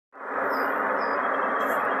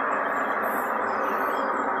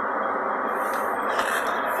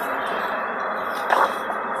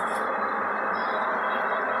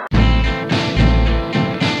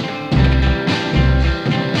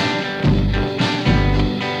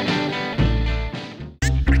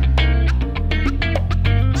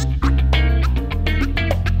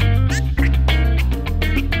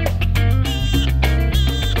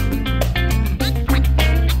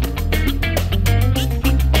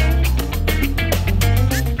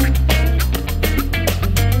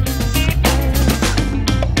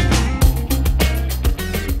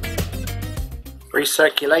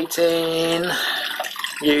recirculating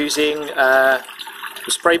using the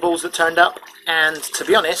spray balls that turned up, and to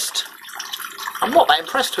be honest, I'm not that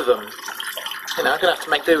impressed with them. You know, I'm going to have to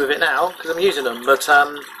make do with it now because I'm using them, but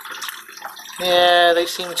yeah, they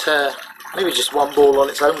seem to, maybe just one ball on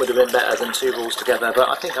its own would have been better than two balls together, but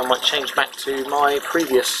I think I might change back to my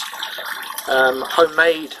previous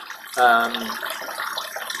homemade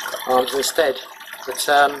arms instead. But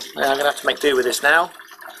yeah, I'm going to have to make do with this now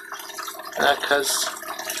because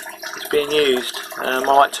it's being used. I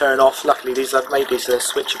might turn off, luckily I've made these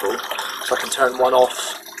switchable, so I can turn one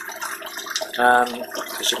off.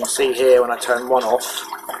 As you can see here, when I turn one off,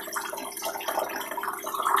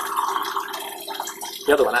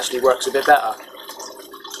 the other one actually works a bit better.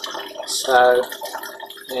 So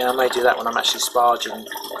yeah, I may do that when I'm actually sparging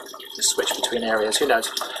the switch between areas, who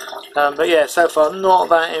knows. But yeah, so far not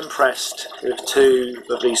that impressed with two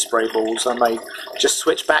of these spray balls. I may just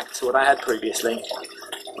switch back to what I had previously,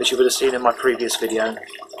 which you would have seen in my previous video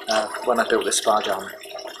when I built this sparge arm.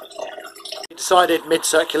 I decided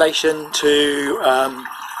mid-circulation to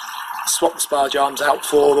swap the sparge arms out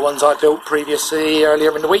for the ones I built previously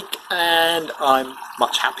earlier in the week, and I'm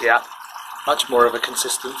much happier, much more of a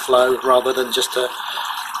consistent flow rather than just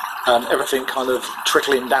everything kind of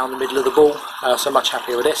trickling down the middle of the ball. So much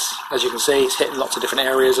happier with this. As you can see, it's hitting lots of different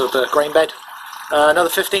areas of the grain bed. Another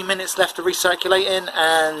 15 minutes left of recirculating,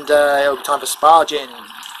 and it'll be time for sparging.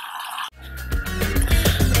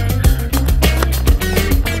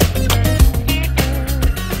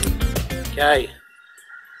 Okay,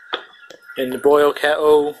 in the boil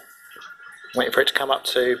kettle, waiting for it to come up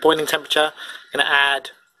to boiling temperature. I'm going to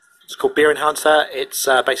add, it's called beer enhancer. It's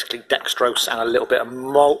basically dextrose and a little bit of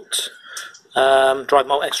malt, dried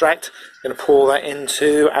malt extract. I'm going to pour that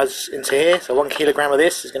into here. So 1 kilogram of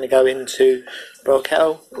this is going to go into the boil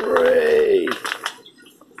kettle. Hooray!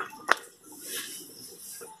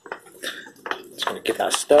 Just going to give that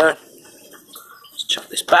a stir. Just chuck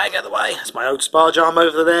this bag out of the way. That's my old sparge arm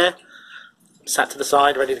over there, sat to the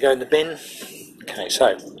side, ready to go in the bin. Okay,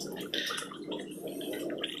 so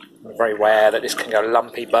I'm very aware that this can go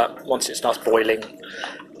lumpy, but once it starts boiling,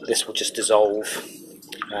 this will just dissolve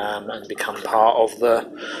and become part of the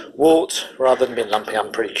wort rather than being lumpy.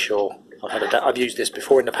 I'm pretty sure. I've used this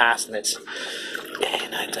before in the past, and it's, yeah,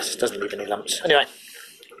 no, it just doesn't leave any lumps. Anyway,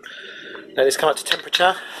 let this come up to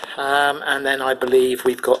temperature, and then I believe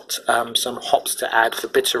we've got some hops to add for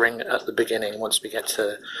bittering at the beginning once we get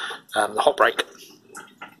to the hop break.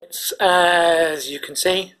 As you can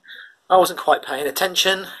see, I wasn't quite paying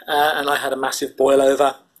attention, and I had a massive boil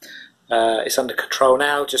over. It's under control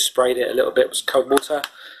now. Just sprayed it a little bit with cold water.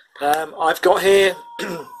 I've got here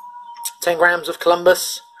 10 grams of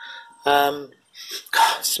Columbus. God,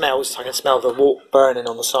 it smells. I can smell the wort burning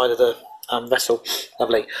on the side of the vessel.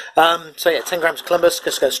 Lovely. So yeah, 10 grams of Columbus.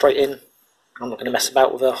 Just go straight in. I'm not going to mess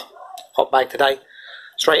about with a hot bag today.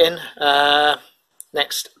 Straight in.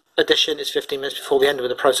 Next addition is 15 minutes before the end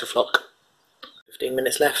with a protoflock. 15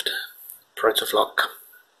 minutes left. Protoflock.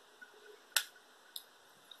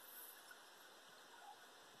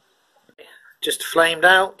 Just flamed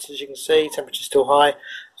out, as you can see, temperature's still high.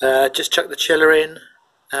 Just chuck the chiller in,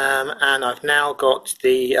 and I've now got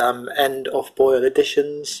the end of boil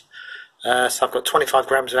additions. So I've got 25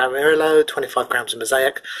 grams of Amarillo, 25 grams of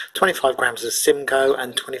Mosaic, 25 grams of Simcoe,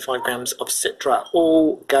 and 25 grams of Citra,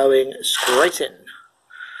 all going straight in.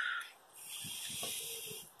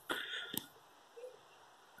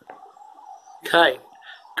 Okay,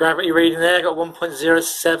 gravity reading there, got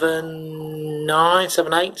 1.079,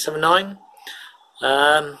 78, 79.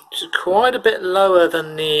 Which is quite a bit lower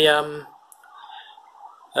than the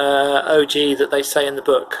OG that they say in the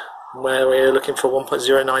book, where we're looking for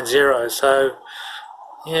 1.090. So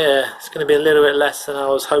yeah, it's going to be a little bit less than I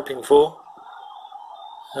was hoping for.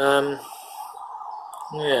 Yeah,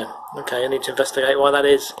 okay, I need to investigate why that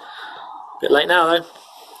is. A bit late now though.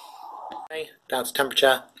 Okay, down to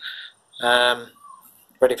temperature.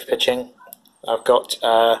 Ready for pitching. I've got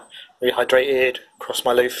rehydrated cross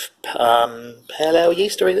my loaf pale ale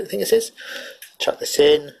yeast, I think this is. Chuck this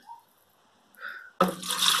in.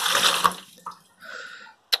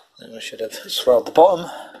 And I should have swirled the bottom.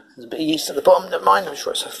 There's a bit of yeast at the bottom, never mind, I'm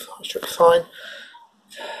sure it's fine.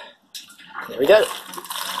 There we go.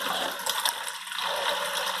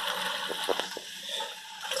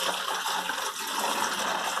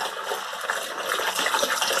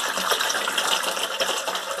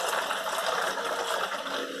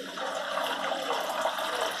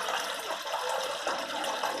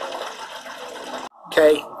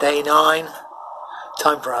 Okay, day 9,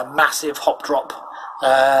 time for a massive hop drop.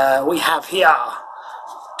 We have here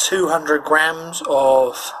 200 grams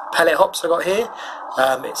of pellet hops I got here.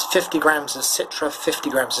 It's 50 grams of Citra, 50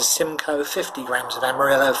 grams of Simcoe, 50 grams of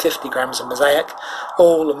Amarillo, 50 grams of Mosaic,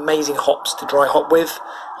 all amazing hops to dry hop with.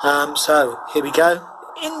 So here we go,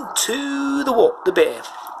 into the beer.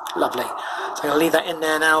 Lovely. So I'm going to leave that in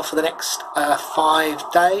there now for the next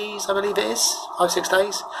 5 days, I believe it is, 5-6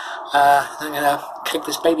 days. I'm going to keg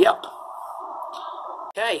this baby up.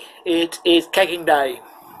 Okay, it is kegging day.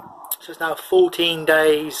 So it's now 14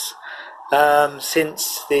 days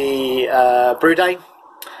since the brew day.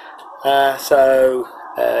 So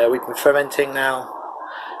we've been fermenting now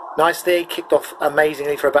nicely, kicked off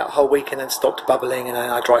amazingly for about a whole week and then stopped bubbling, and then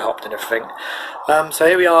I dry hopped and everything. So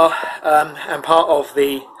here we are, and part of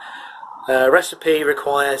the recipe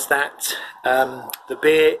requires that the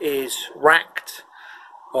beer is racked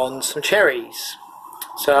on some cherries.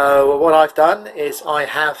 So what I've done is I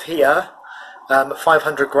have here a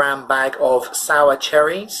 500 gram bag of sour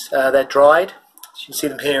cherries. They're dried. You can see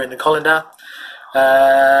them here in the colander. So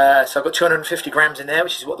I've got 250 grams in there,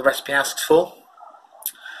 which is what the recipe asks for.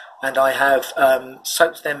 And I have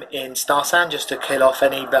soaked them in star sand just to kill off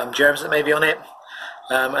any germs that may be on it.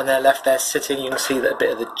 And they're left there sitting. You can see that a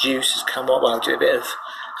bit of the juice has come off. Well, a bit of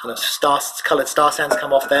kind of coloured star sands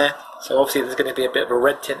come off there. So obviously there's going to be a bit of a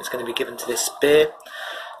red tint that's going to be given to this beer.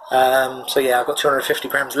 So yeah, I've got 250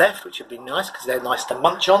 grams left, which would be nice because they're nice to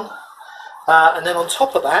munch on. And then on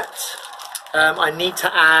top of that, I need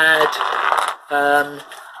to add,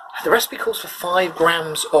 the recipe calls for 5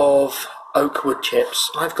 grams of oak wood chips.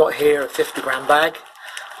 I've got here a 50 gram bag.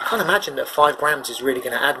 I can't imagine that 5 grams is really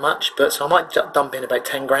going to add much, but so I might dump in about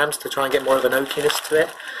 10 grams to try and get more of an oakiness to it.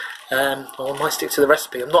 Or I might stick to the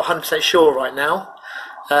recipe. I'm not 100% sure right now.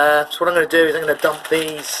 So what I'm going to do is I'm going to dump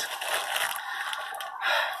these.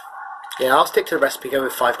 Yeah, I'll stick to the recipe, go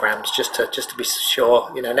with 5 grams, just to be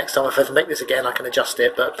sure. You know, next time if I ever make this again, I can adjust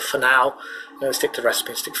it. But for now, I'm going to stick to the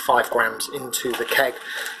recipe and stick 5 grams into the keg.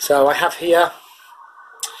 So I have here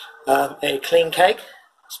a clean keg.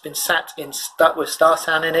 It's been sat in with star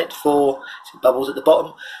sand in it for bubbles at the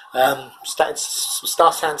bottom. Some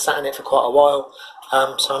star sand sat in it for quite a while.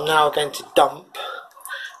 So I'm now going to dump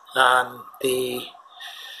the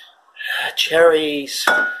cherries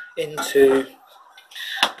into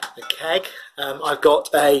the keg. I've got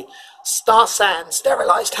a star sand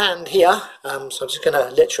sterilised hand here, so I'm just going to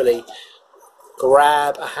literally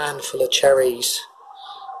grab a handful of cherries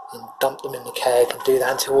and dump them in the keg and do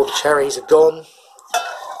that until all the cherries are gone.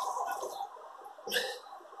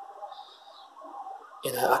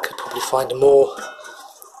 You know, I could probably find a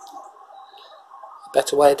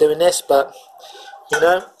better way of doing this, but you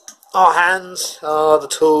know, our hands are the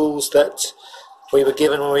tools that we were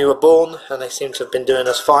given when we were born, and they seem to have been doing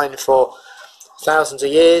us fine for thousands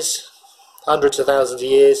of years, hundreds of thousands of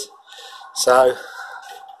years. So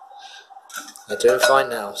they're doing fine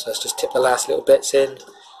now. So let's just tip the last little bits in.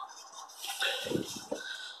 I'm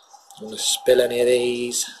going to spill any of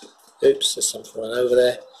these. Oops, there's some falling over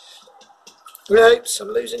there. Oops, I'm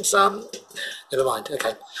losing some. Never mind.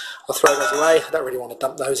 Okay, I'll throw those away. I don't really want to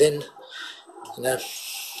dump those in, you know,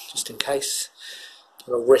 just in case.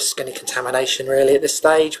 I don't risk any contamination really at this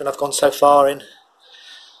stage when I've gone so far in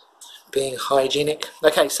being hygienic.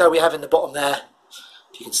 Okay, so we have in the bottom there,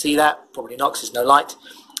 if you can see that, probably not because there's no light,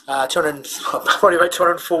 probably about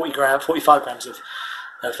 240 grams, 45 grams of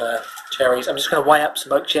cherries. I'm just going to weigh up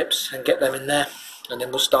some oak chips and get them in there, and then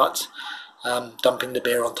we'll start dumping the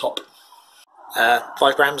beer on top.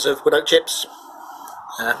 5 grams of wood oak chips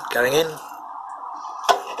going in.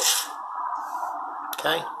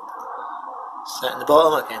 Okay. Set in the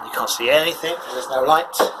bottom, again you can't see anything because there's no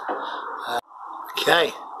light.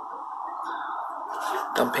 Okay,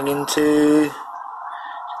 dumping into the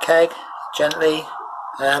keg gently,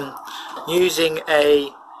 using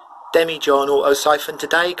a demi-john auto siphon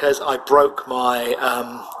today because I broke my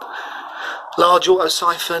large auto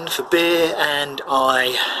siphon for beer and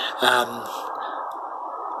I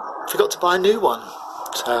forgot to buy a new one,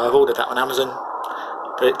 so I've ordered that on Amazon.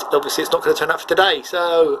 But obviously it's not going to turn up for today,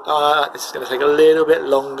 so this is going to take a little bit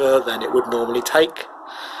longer than it would normally take,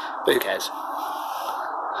 but who cares.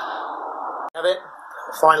 Have it.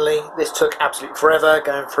 Finally, this took absolutely forever,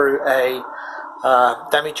 going through a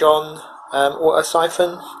demi-john auto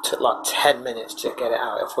siphon. It took like 10 minutes to get it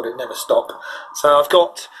out. I thought it'd never stop. So I've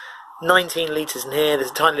got 19 litres in here.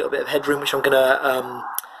 There's a tiny little bit of headroom which I'm going to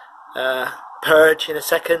purge in a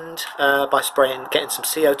second by getting some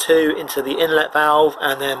CO2 into the inlet valve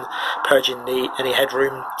and then purging any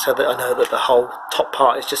headroom so that I know that the whole top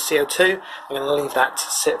part is just CO2. I'm going to leave that to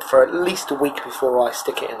sit for at least a week before I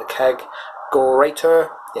stick it in the kegerator.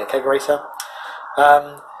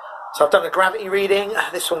 So I've done a gravity reading.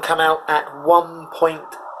 This one came out at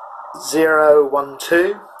 1.8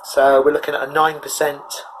 012. So we're looking at a 9%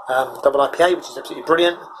 double IPA, which is absolutely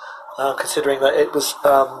brilliant, considering that it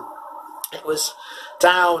was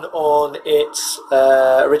down on its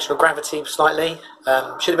original gravity slightly.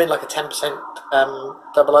 Should have been like a 10%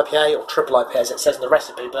 double IPA or triple IPA as it says in the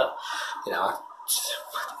recipe, but you know,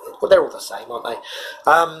 well, they're all the same, aren't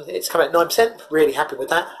they? It's come at 9%. Really happy with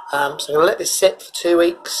that. So I'm going to let this sit for 2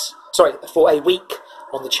 weeks. Sorry, for a week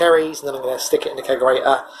on the cherries, and then I'm going to stick it in the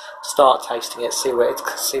kegerator, start tasting it, see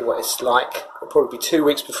what it's like. It'll probably be 2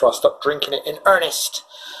 weeks before I stop drinking it in earnest.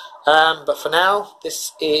 But for now,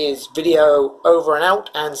 this is video over and out,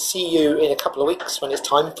 and see you in a couple of weeks when it's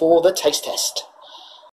time for the taste test.